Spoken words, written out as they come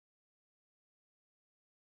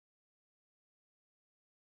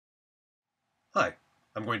Hi,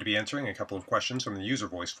 I'm going to be answering a couple of questions from the User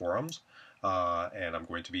Voice forums, and I'm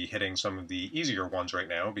going to be hitting some of the easier ones right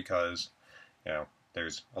now because,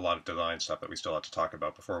 there's a lot of design stuff that we still have to talk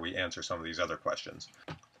about before we answer some of these other questions.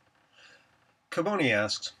 Kaboni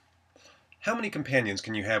asks, how many companions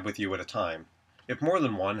can you have with you at a time? If more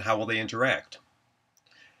than one, how will they interact?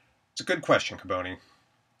 It's a good question, Kaboni.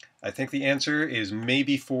 I think the answer is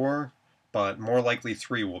maybe 4, but more likely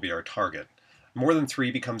 3 will be our target. More than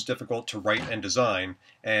 3 becomes difficult to write and design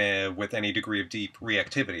with any degree of deep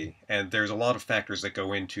reactivity, and there's a lot of factors that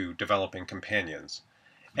go into developing companions.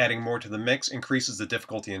 Adding more to the mix increases the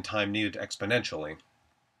difficulty and time needed exponentially.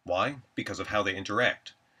 Why? Because of how they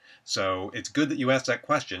interact. So it's good that you asked that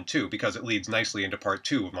question, too, because it leads nicely into part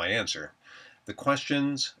 2 of my answer.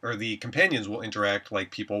 The companions will interact like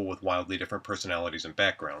people with wildly different personalities and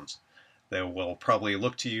backgrounds. They will probably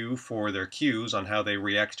look to you for their cues on how they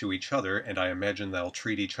react to each other, and I imagine they'll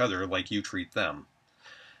treat each other like you treat them.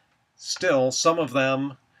 Still, some of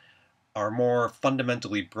them are more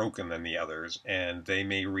fundamentally broken than the others, and they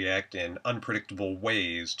may react in unpredictable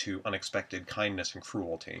ways to unexpected kindness and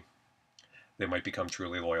cruelty. They might become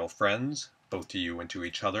truly loyal friends, both to you and to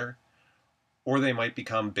each other, or they might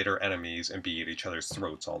become bitter enemies and be at each other's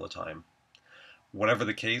throats all the time. Whatever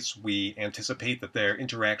the case, we anticipate that their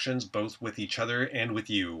interactions, both with each other and with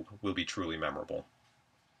you, will be truly memorable.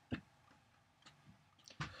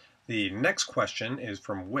 The next question is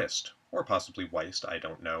from Wist, or possibly Weist. I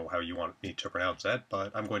don't know how you want me to pronounce that,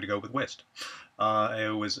 but I'm going to go with Wist.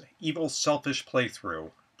 It was evil, selfish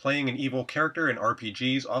playthrough. Playing an evil character in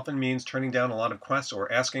RPGs often means turning down a lot of quests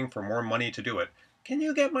or asking for more money to do it. Can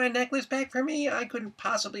you get my necklace back for me? I couldn't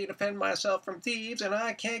possibly defend myself from thieves, and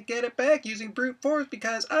I can't get it back using brute force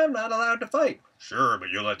because I'm not allowed to fight. Sure, but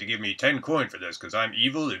you'll have to give me 10 coin for this, because I'm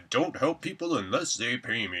evil and don't help people unless they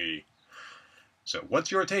pay me. So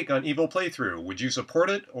what's your take on evil playthrough? Would you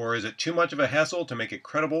support it, or is it too much of a hassle to make it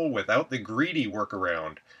credible without the greedy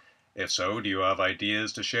workaround? If so, do you have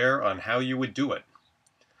ideas to share on how you would do it?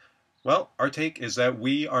 Well, our take is that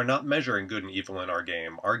we are not measuring good and evil in our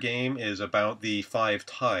game. Our game is about the 5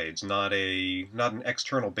 tides, not an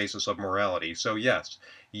external basis of morality. So yes,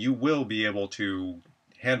 you will be able to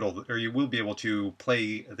you will be able to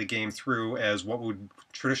play the game through as what would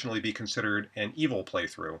traditionally be considered an evil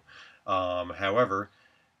playthrough. However,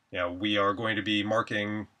 we are going to be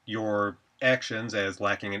marking your actions as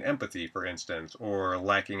lacking in empathy, for instance, or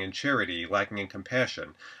lacking in charity, lacking in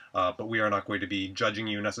compassion. But we are not going to be judging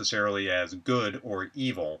you necessarily as good or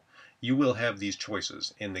evil. You will have these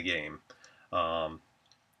choices in the game.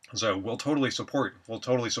 So we'll totally support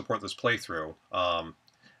this playthrough.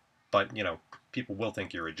 But people will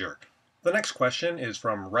think you're a jerk. The next question is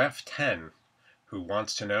from Ref10, who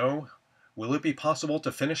wants to know, will it be possible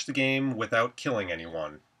to finish the game without killing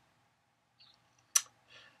anyone?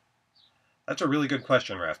 That's a really good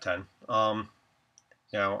question, Ref10.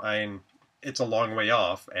 It's a long way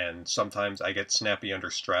off, and sometimes I get snappy under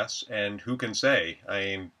stress, and who can say?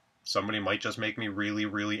 Somebody might just make me really,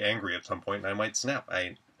 really angry at some point, and I might snap.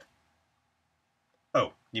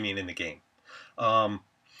 Oh, you mean in the game. We're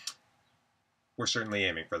certainly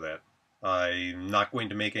aiming for that. I'm not going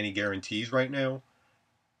to make any guarantees right now,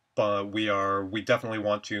 but we definitely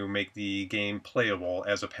want to make the game playable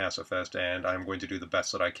as a pacifist, and I'm going to do the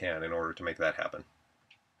best that I can in order to make that happen.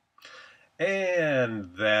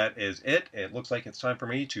 And that is it. It looks like it's time for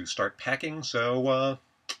me to start packing, so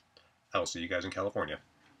I'll see you guys in California.